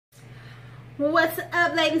What's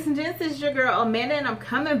up, ladies and gents? It's your girl Amanda, and I'm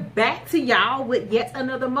coming back to y'all with yet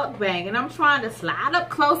another mukbang, and I'm trying to slide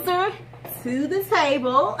up closer to the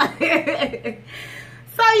table.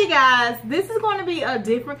 So you guys, this is going to be a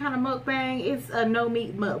different kind of mukbang. It's a no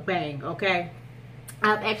meat mukbang, okay?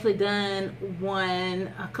 I've actually done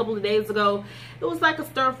one a couple of days ago. It was like a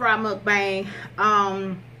stir-fry mukbang.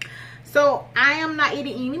 So I am not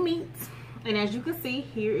eating any meats, and as you can see,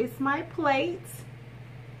 here is my plate.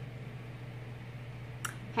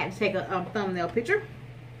 Had to take a thumbnail picture.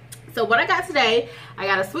 So what I got today, I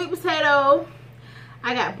got a sweet potato,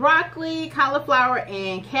 I got broccoli, cauliflower,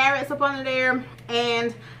 and carrots up under there,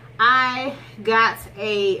 and I got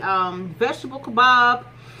a vegetable kebab.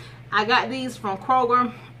 I got these from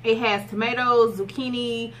Kroger. It has tomatoes,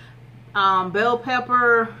 zucchini, bell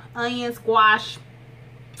pepper, onion, squash,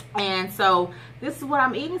 and so this is what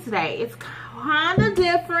I'm eating today. It's kind of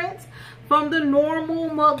different from the normal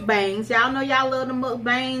mukbangs. Y'all know y'all love the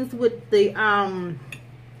mukbangs with the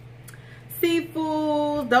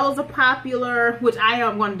seafood. Those are popular, which I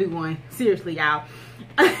am going to do one. Seriously, y'all.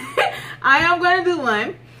 I am going to do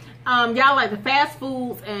one. Y'all like the fast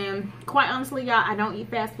foods, and quite honestly, y'all, I don't eat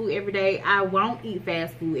fast food every day. I won't eat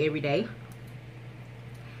fast food every day.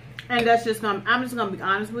 And that's just I'm just going to be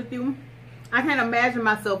honest with you. I can't imagine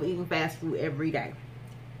myself eating fast food every day.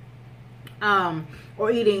 Or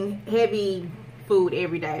eating heavy food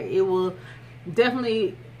every day. It will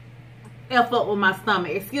definitely F up with my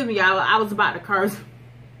stomach. Excuse me, y'all. I was about to curse.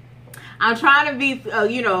 I'm trying to be,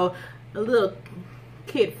 you know, a little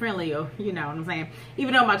kid friendly, or you know what I'm saying.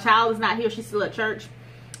 Even though my child is not here, she's still at church.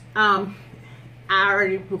 I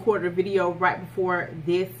already recorded a video right before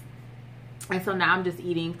this, and so now I'm just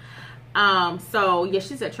eating. So yeah,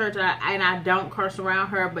 she's at church, and I don't curse around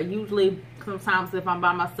her, but usually sometimes if I'm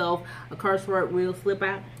by myself, a curse word will slip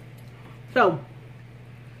out. So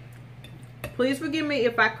please forgive me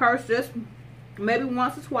if I curse just maybe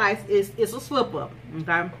once or twice. It's a slip up,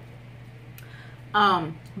 okay?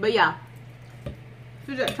 But yeah,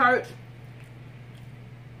 she's at church.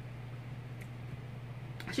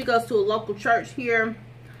 She goes to a local church here,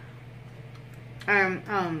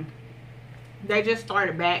 and they just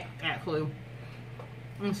started back actually,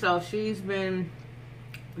 and so she's been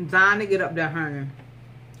dying to get up there, honey.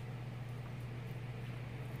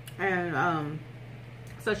 And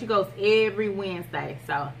so she goes every Wednesday.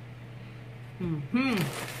 So I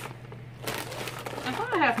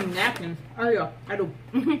thought I had some napkins. Oh yeah, I do.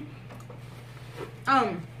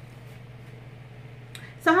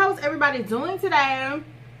 So how's everybody doing today?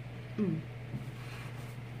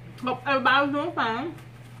 Hope everybody's doing fine.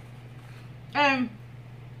 And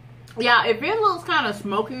yeah, if it looks kind of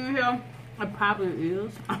smoky in here, it probably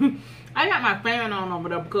is. I got my fan on over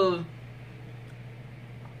there because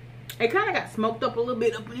it kind of got smoked up a little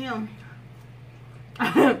bit up in here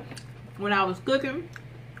when I was cooking.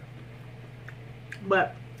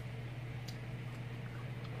 But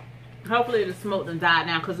hopefully the smoke done died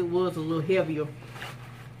down, because it was a little heavier.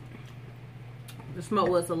 The smoke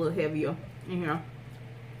was a little heavier in here.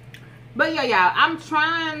 But yeah, y'all, I'm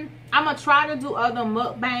gonna try to do other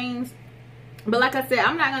mukbangs. But like I said,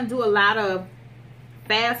 I'm not going to do a lot of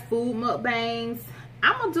fast food mukbangs.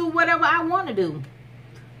 I'm going to do whatever I want to do.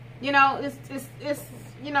 You know, it's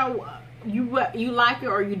you know, you like it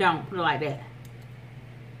or you don't, put it like that.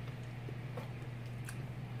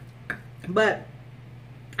 But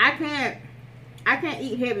I can't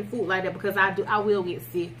eat heavy food like that, because I will get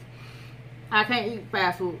sick. I can't eat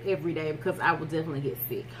fast food every day because I will definitely get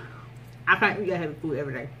sick. I can't eat that heavy food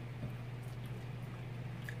every day.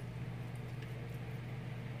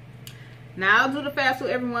 Now, I'll do the fast food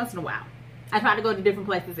every once in a while. I try to go to different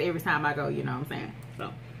places every time I go, you know what I'm saying?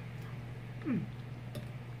 So,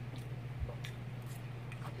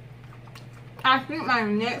 I think my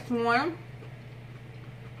next one,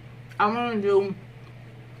 I'm going to do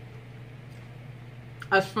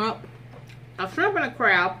a shrimp and a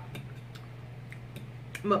crab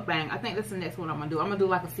mukbang. I think that's the next one I'm going to do. I'm going to do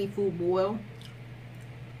like a seafood boil.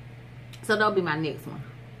 So, that'll be my next one.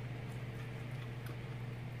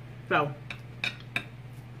 So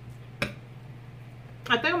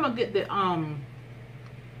I think I'm gonna get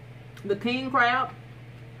the king crab,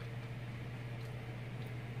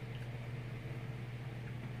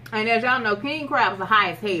 and as y'all know, king crabs are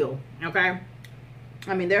high as hell. Okay,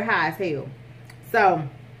 I mean they're high as hell. So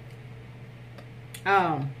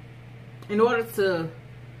in order to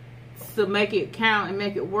make it count and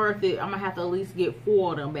make it worth it, I'm gonna have to at least get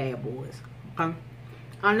 4 of them bad boys. Okay,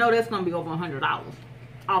 I know that's gonna be over $100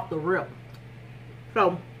 off the rip.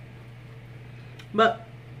 So, but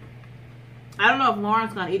I don't know if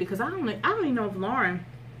Lauren's gonna eat it, because I don't even know if Lauren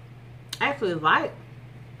actually like.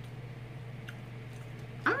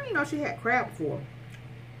 I don't even know she had crab before.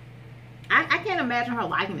 I can't imagine her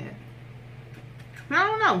liking it. I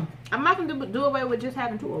don't know. I'm not gonna do away with just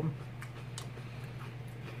having 2 of them.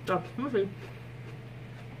 So let me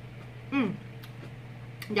see.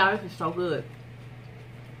 Y'all, this is so good.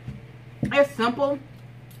 It's simple,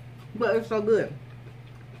 but it's so good.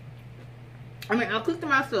 I mean, I cooked it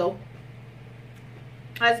myself.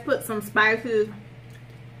 I just put some spices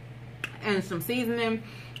and some seasoning.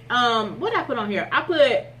 What did I put on here? I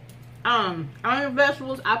put onion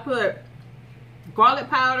vegetables. I put garlic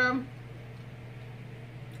powder,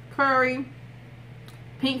 curry,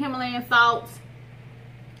 pink Himalayan salts,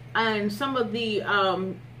 and some of the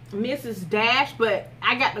Mrs. Dash, but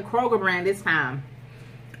I got the Kroger brand this time.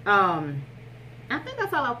 I think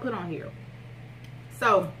that's all I put on here.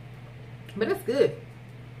 So, but it's good.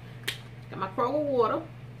 Got my Kroger water,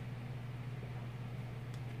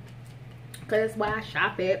 because that's where I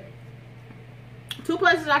shop at. 2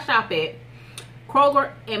 places I shop at,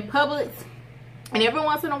 Kroger and Publix, and every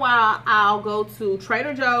once in a while I'll go to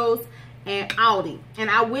Trader Joe's and Aldi. And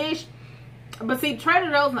I wish, but see,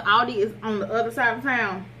 Trader Joe's and Aldi is on the other side of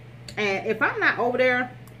town, and if I'm not over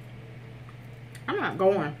there, I'm not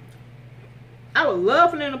going. I would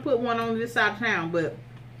love for them to put one on this side of town, but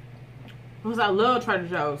because I love Trader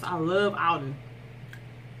Joe's, I love Aldi.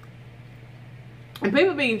 And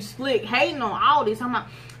people be slick hating on Aldi, talking about,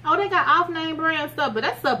 oh, they got off-name brand stuff, but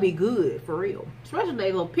that stuff be good, for real. Especially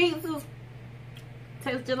they little pizzas.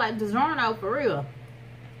 Tastes just like DiGiorno, for real.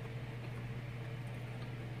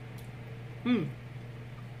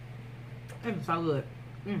 It's so good.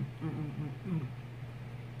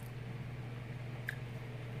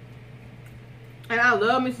 And I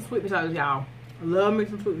love me some sweet potatoes, y'all. I love me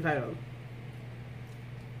some sweet potatoes.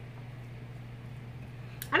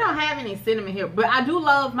 I don't have any cinnamon here, but I do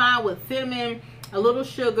love mine with cinnamon, a little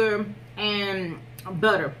sugar, and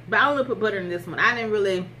butter. But I only put butter in this one. I didn't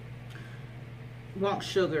really want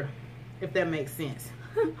sugar, if that makes sense.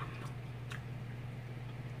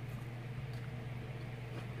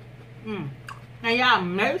 And y'all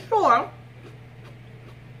make sure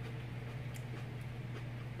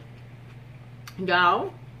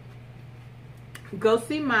y'all go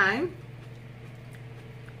see my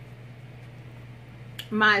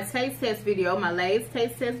taste test video, my Lay's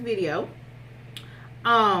taste test video.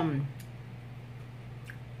 I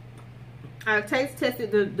taste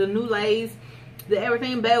tested the new Lay's, the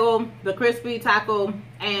everything bagel, the crispy taco,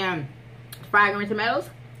 and fried green tomatoes.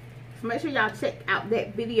 So make sure y'all check out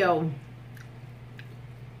that video.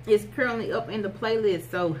 It's currently up in the playlist,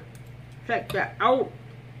 so check that out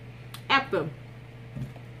after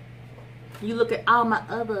you look at all my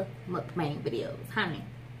other mukbang videos, honey.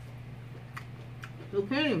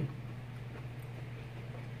 Okay.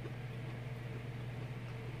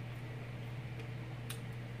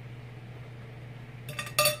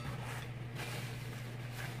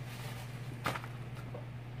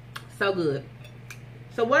 So good.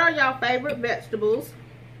 So what are y'all favorite vegetables?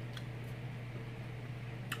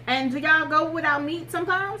 And do y'all go without meat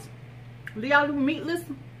sometimes? Do y'all do meatless?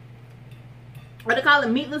 What they call it,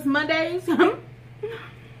 meatless Mondays?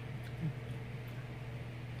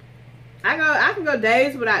 I can go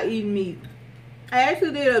days without eating meat. I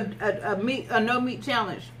actually did a no meat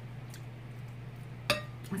challenge.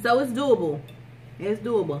 So it's doable. It's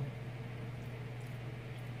doable.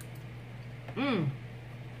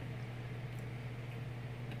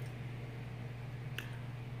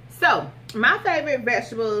 So, my favorite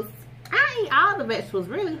vegetables, I eat all the vegetables,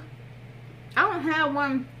 really. I don't have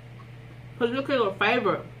one particular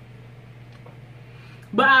favorite.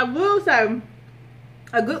 But I will say,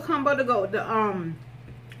 a good combo to go with the,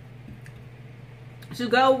 to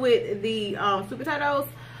go with the sweet potatoes,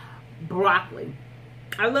 broccoli.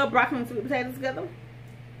 I love broccoli and sweet potatoes together.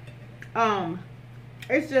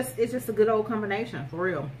 It's just a good old combination, for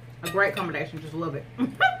real. A great combination, just love it.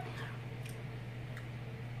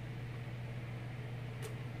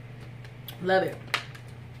 Love it.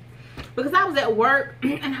 Because I was at work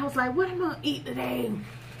and I was like, what am I gonna eat today?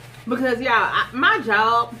 Because y'all, my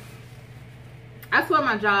job, I swear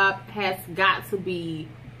my job has got to be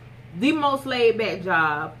the most laid back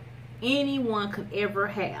job anyone could ever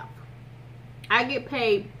have. I get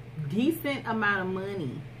paid decent amount of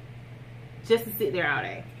money just to sit there all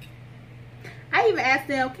day. I even asked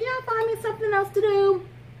them, can y'all find me something else to do?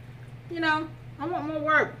 You know, I want more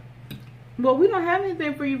work. Well, we don't have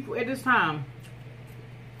anything for you at this time.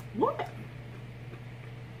 What?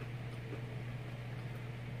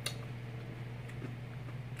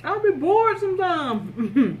 I'll be bored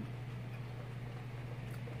sometimes.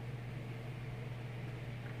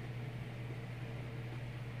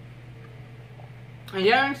 And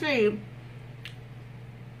y'all see,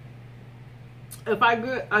 if I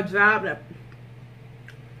get a job that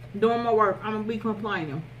doing my work, I'm gonna be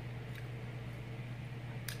complaining.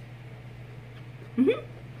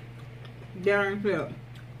 Guaranteed.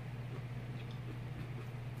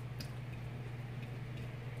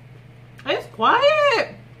 It's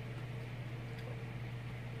quiet.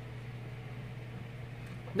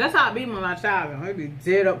 That's how it be when I child. It be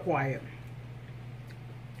dead up quiet.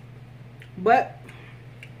 But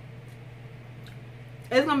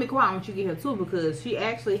it's gonna be quiet when she get here too, because she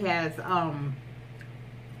actually has to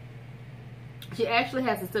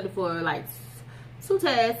study for like 2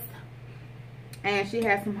 tests, and she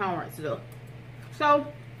has some homework to do. So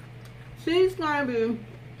she's gonna be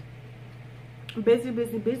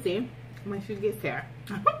busy when she gets there.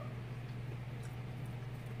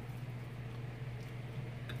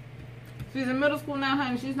 She's in middle school now,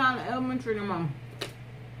 honey. She's not in elementary anymore.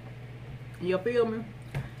 You feel me?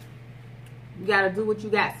 You gotta do what you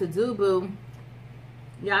got to do, boo.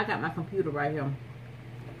 Yeah, I got my computer right here.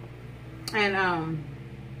 And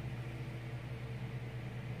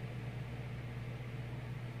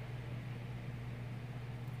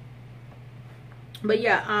but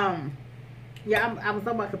yeah, yeah, I was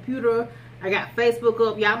on my computer. I got Facebook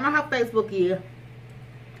up. Y'all know how Facebook is.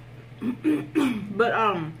 But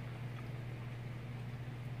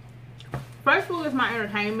Facebook is my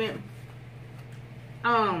entertainment.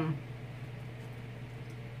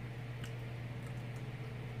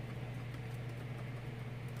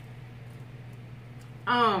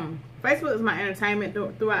 Facebook is my entertainment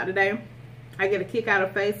throughout the day. I get a kick out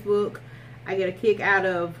of Facebook. I get a kick out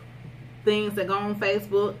of things that go on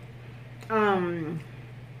Facebook. I'm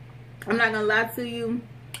not gonna lie to you.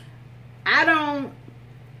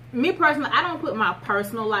 Me personally, I don't put my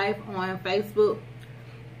personal life on Facebook.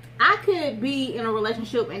 I could be in a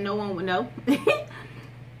relationship and no one would know.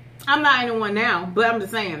 I'm not in one now, but I'm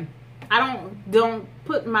just saying, I don't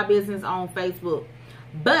put my business on Facebook.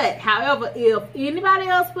 But however, if anybody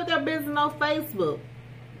else put their business on Facebook,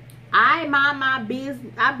 I mind my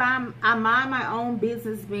business. I mind my own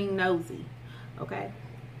business being nosy. Okay,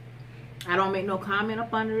 I don't make no comment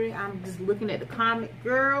up under it. I'm just looking at the comment.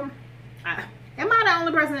 Girl, am I the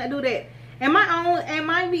only person that do that? Am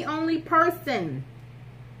I the only person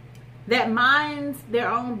that minds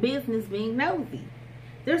their own business being nosy?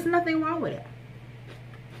 There's nothing wrong with it.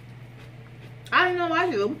 I know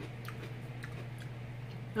I do.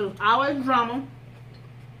 There's always drama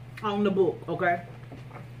on the book, okay?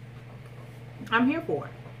 I'm here for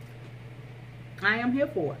it. I am here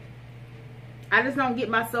for it. I just don't get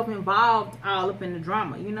myself involved all up in the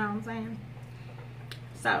drama, you know what I'm saying?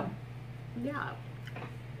 So, yeah.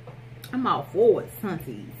 I'm all for it,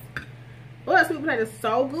 hunties. Oh, that sweet potato is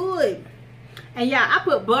so good. And yeah, I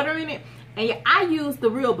put butter in it. And yeah, I use the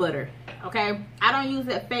real butter, okay? I don't use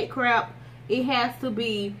that fake crap. It has to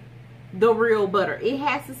be the real butter. It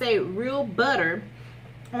has to say real butter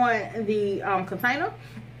on the container.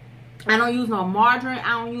 I don't use no margarine.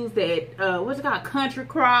 I don't use that, what's it called, country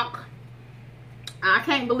crock. I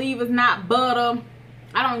can't believe it's not butter.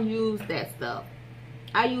 I don't use that stuff.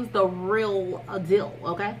 I use the real deal,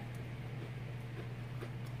 okay?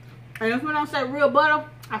 And if we don't say real butter,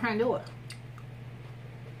 I can't do it.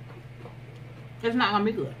 It's not gonna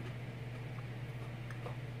be good.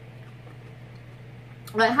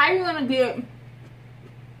 Like, how you gonna get,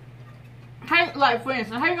 like for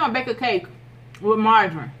instance, how you gonna bake a cake with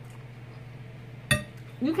margarine?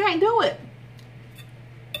 You can't do it.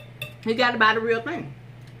 You gotta buy the real thing.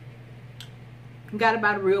 You gotta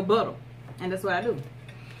buy the real butter. And that's what I do.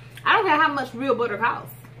 I don't care how much real butter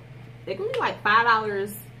costs. It can be like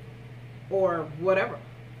 $5 or whatever.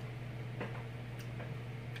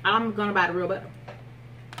 I'm gonna buy the real butter.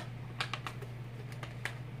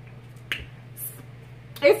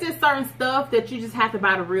 It's just certain stuff that you just have to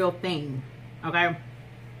buy the real thing, okay?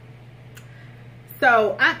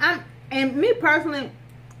 So and me personally,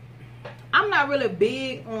 I'm not really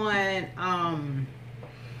big on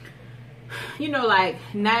you know, like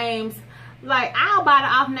names. Like, I'll buy the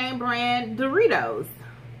off-name brand Doritos.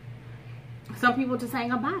 Some people just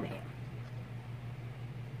ain't gonna buy that.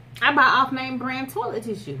 I buy off-name brand toilet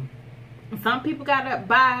tissue. Some people gotta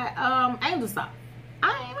buy Angel Sauce.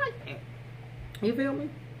 I ain't like that. You feel me?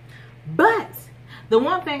 But the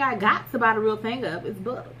one thing I got to buy the real thing of is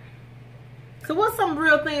butter. So what's some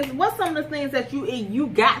real things? What's some of the things that you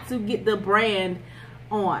got to get the brand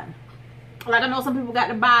on? Like, I know some people got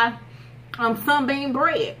to buy Sunbeam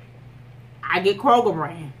bread. I get Kroger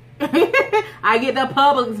brand. I get the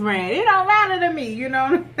Publix brand. It don't matter to me. You know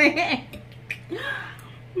what I'm saying?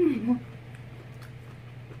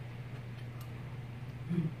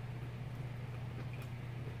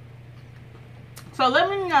 So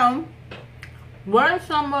let me know, what are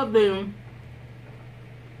some of the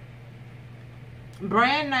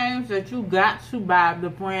brand names that you got to buy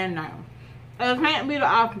the brand name? It can't be the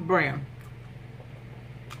off brand.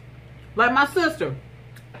 Like my sister,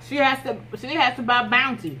 she has to buy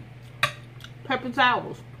Bounty paper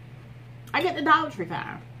towels. I get the Dollar Tree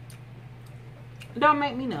kind. Don't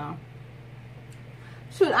make me know.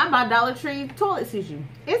 Shoot, I buy Dollar Tree toilet tissue.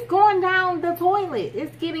 It's going down the toilet.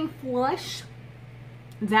 It's getting flushed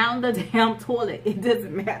down the damn toilet. It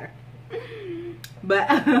doesn't matter. But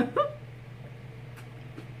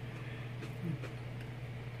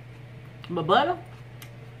but butter,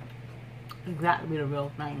 it's got to be the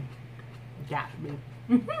real thing. Got to be.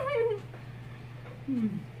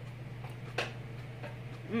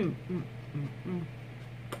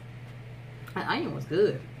 That onion was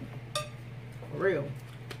good. For real.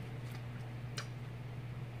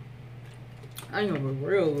 Onion was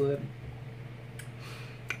real good.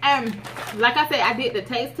 And like I said, I did the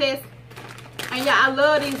taste test. And yeah, I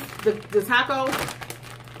love these, the tacos.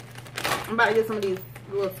 I'm about to get some of these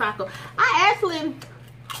little tacos. I actually,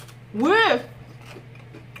 they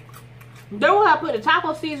will have put the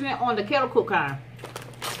taco seasoning on the kettle cook kind.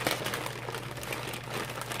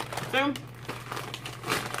 See?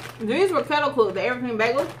 These were kettle cooked, the everything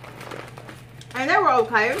bagels. And they were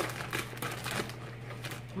okay.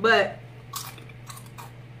 But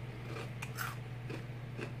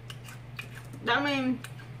I mean,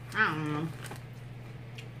 I don't know.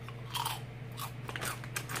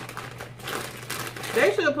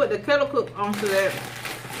 They should have put the kettle cook onto that.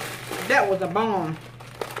 That was a bomb.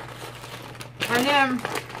 And then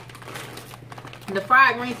the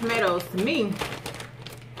fried green tomatoes, to me,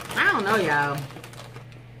 I don't know, y'all.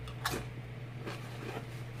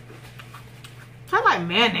 I like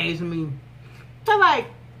mayonnaise to me. I like,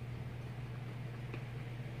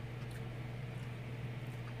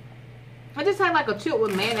 I just had like a chip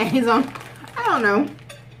with mayonnaise on. I don't know.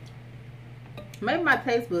 Maybe my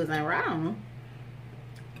taste buds ain't right. I don't know.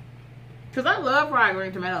 Because I love fried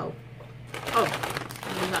green tomatoes. Oh,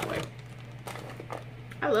 that way.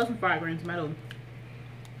 I love some fried green tomatoes.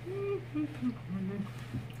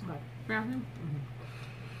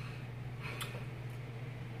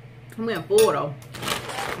 I'm getting full though.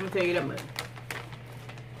 I'm gonna tell you that much.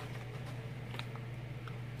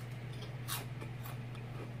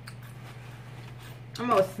 I'm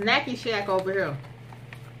a snacky shack over here.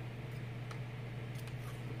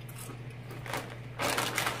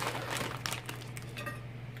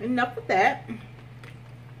 Enough of that.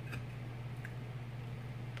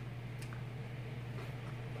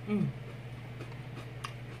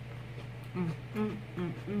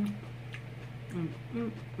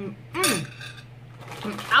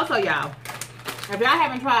 Also, y'all, if y'all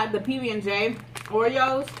haven't tried the PB&J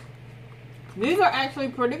Oreos, these are actually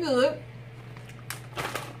pretty good.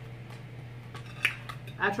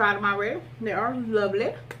 I tried them already. They are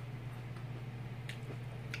lovely.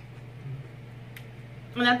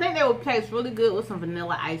 And I think they will taste really good with some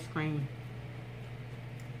vanilla ice cream.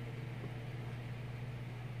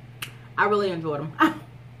 I really enjoyed them.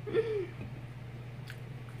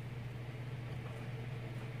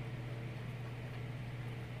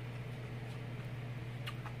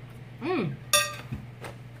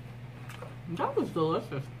 That was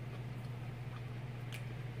delicious.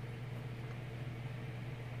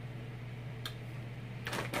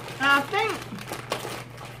 And I think,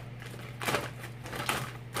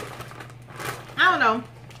 I don't know,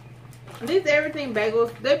 these everything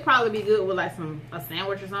bagels, they'd probably be good with like a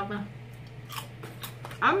sandwich or something.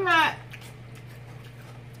 I'm not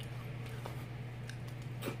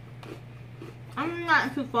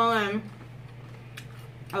too fond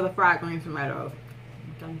of the fried green tomatoes.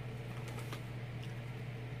 Okay.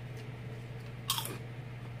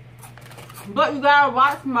 But you gotta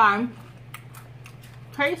watch my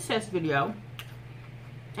taste test video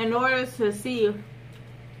in order to see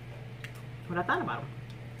what I thought about them.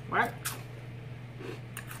 Right?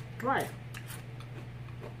 Right.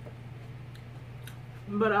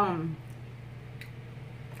 But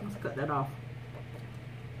let's cut that off.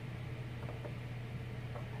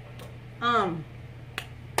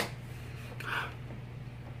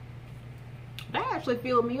 That actually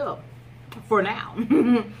filled me up for now.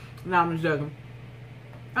 No, I'm just joking.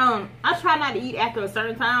 I try not to eat after a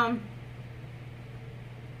certain time.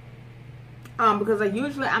 Because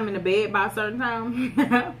I'm in the bed by a certain time.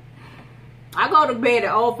 I go to bed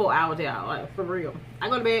at all 4 hours, y'all. Like, for real. I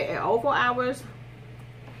go to bed at all 4 hours.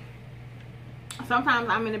 Sometimes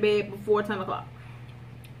I'm in the bed before 10 o'clock.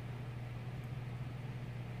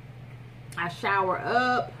 I shower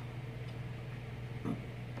up.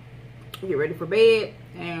 get ready for bed,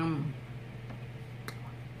 and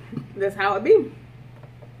that's how it be.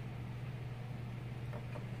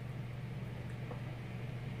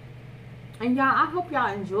 And y'all, I hope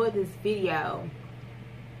y'all enjoyed this video.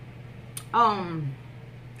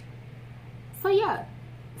 So yeah,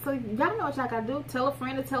 so y'all know what y'all gotta do. Tell a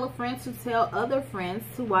friend to tell other friends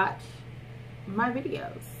to watch my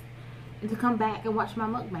videos and to come back and watch my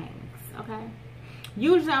mukbangs. Okay,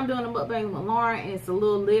 usually I'm doing a mukbang with Lauren, and it's a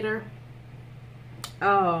little litter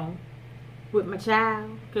with my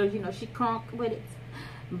child, because you know she crunk with it.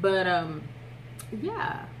 But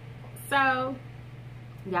yeah, so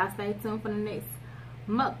y'all stay tuned for the next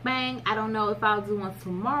mukbang. I don't know if I'll do one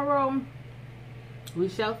tomorrow. We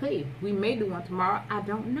shall see. We may do one tomorrow. I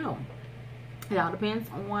don't know. It all depends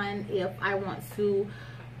on if I want to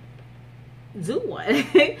do one.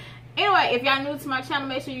 Anyway, if y'all new to my channel,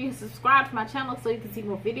 make sure you subscribe to my channel so you can see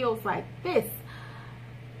more videos like this.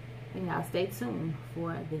 And y'all stay tuned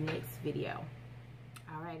for the next video.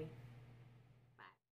 Alrighty.